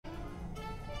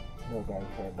Hey guys,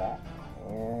 we're back,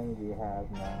 and we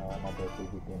have now another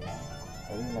PvP now.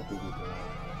 Arena PvP now.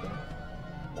 Okay,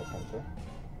 let's enter.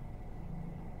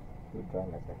 You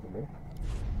join us actually.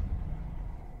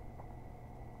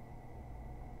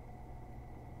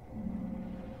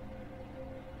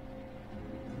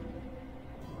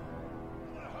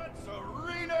 The Hutt's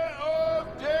Arena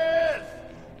of Death!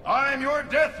 I'm your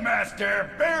Death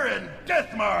Master, Baron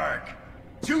Deathmark!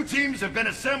 2 teams have been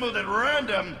assembled at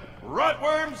random.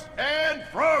 Rotworms and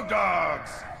Frog Dogs!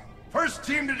 First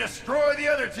team to destroy the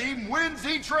other team wins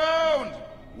each round!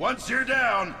 Once you're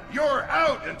down, you're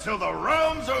out until the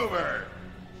round's over!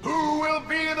 Who will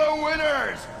be the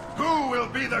winners? Who will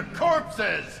be the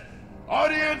corpses?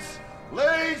 Audience,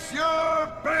 place your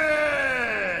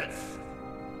bets!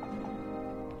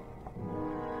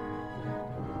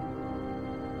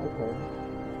 Okay.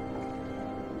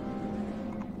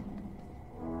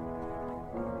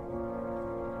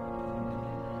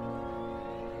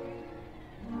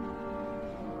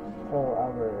 So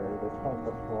our response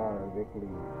of our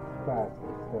weekly class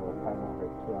is still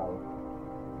 512.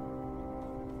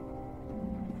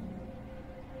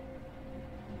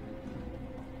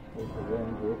 With the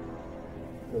range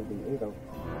will be 8 of 12.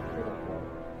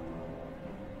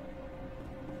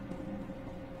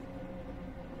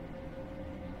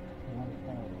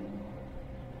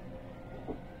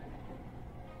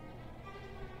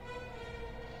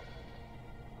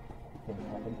 What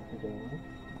happens today?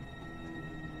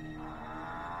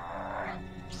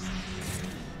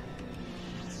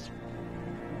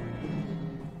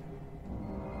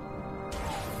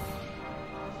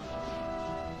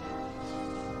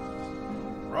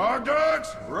 Frog Dogs,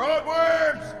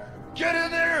 Rotworms, get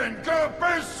in there and go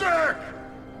berserk!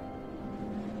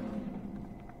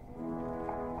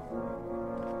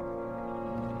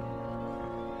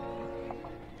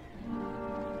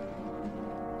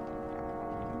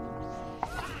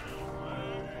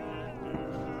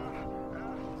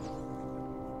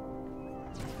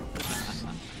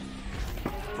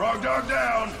 Frog Dog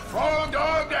down! Frog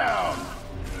Dog down!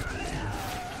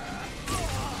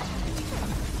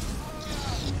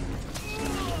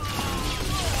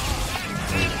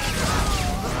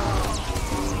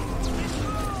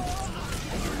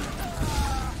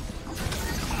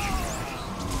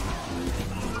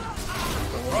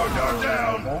 Frog Dog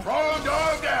down! Frog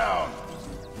Dog down!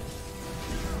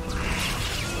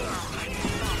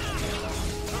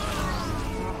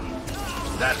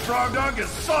 That Frog Dog is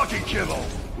sulky kibble!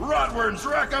 Rotworms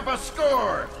rack up a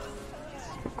score!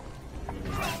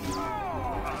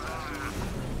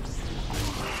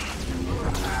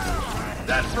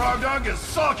 That Frog Dog is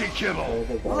sulky kibble!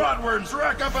 Rotworms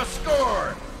rack up a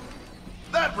score!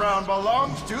 That round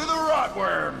belongs to the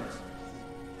Rotworms!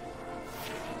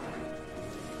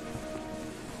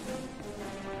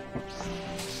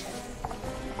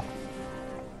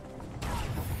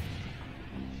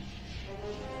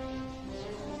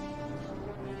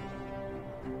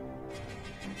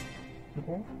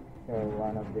 Okay, so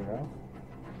 1 of 0.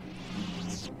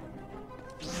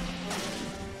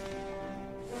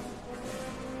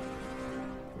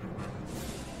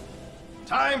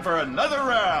 Time for another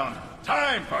round!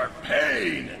 Time for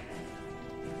pain!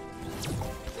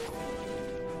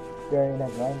 You're in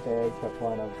advantage of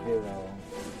 1 of 0.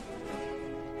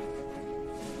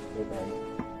 Good day.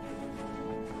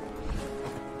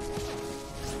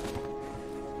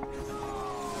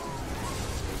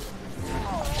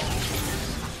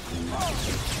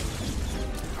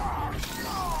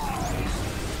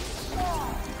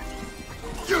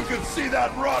 You can see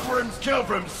that Rotworm's kill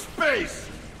from space!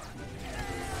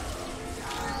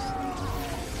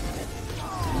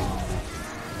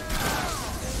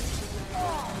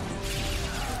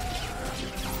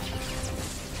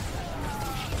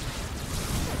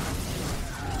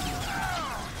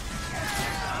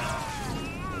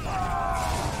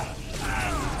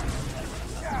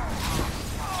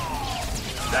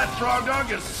 That Frog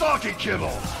Dog is sulky kibble!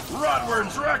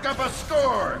 Rotworms rack up a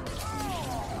score!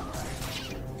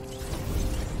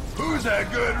 Who's a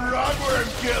good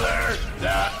Rotworm killer?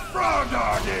 That Frog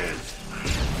Dog is!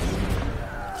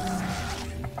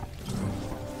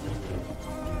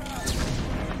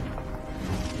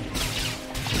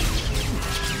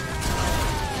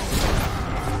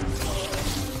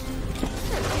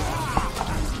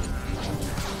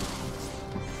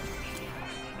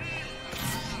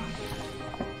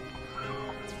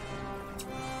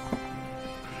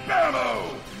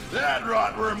 Bammo! That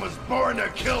Rotworm was born to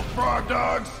kill Frog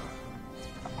Dogs!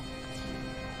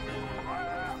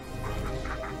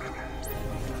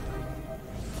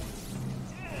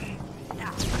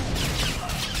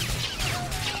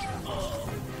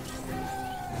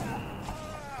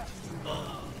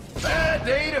 a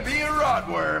day to be a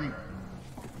rotworm.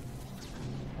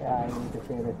 Yeah, I need to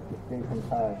finish the station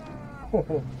card.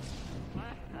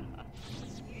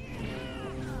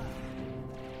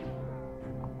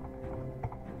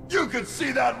 You could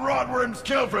see that rotworm's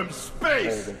kill from Very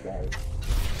space. good, guys.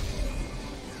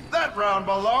 That round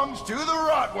belongs to the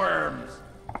rotworms.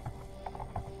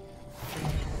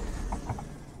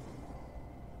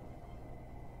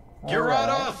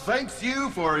 Giradda thanks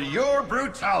you for your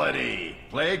brutality.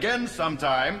 Play again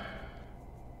sometime.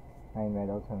 9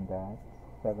 medals from that.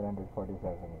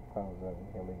 747,000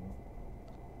 healing.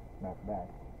 Not bad.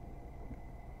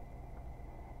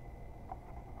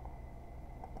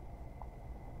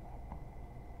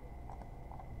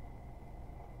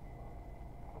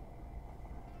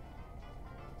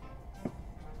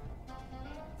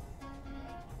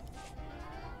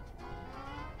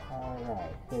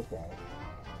 Alright, good guys.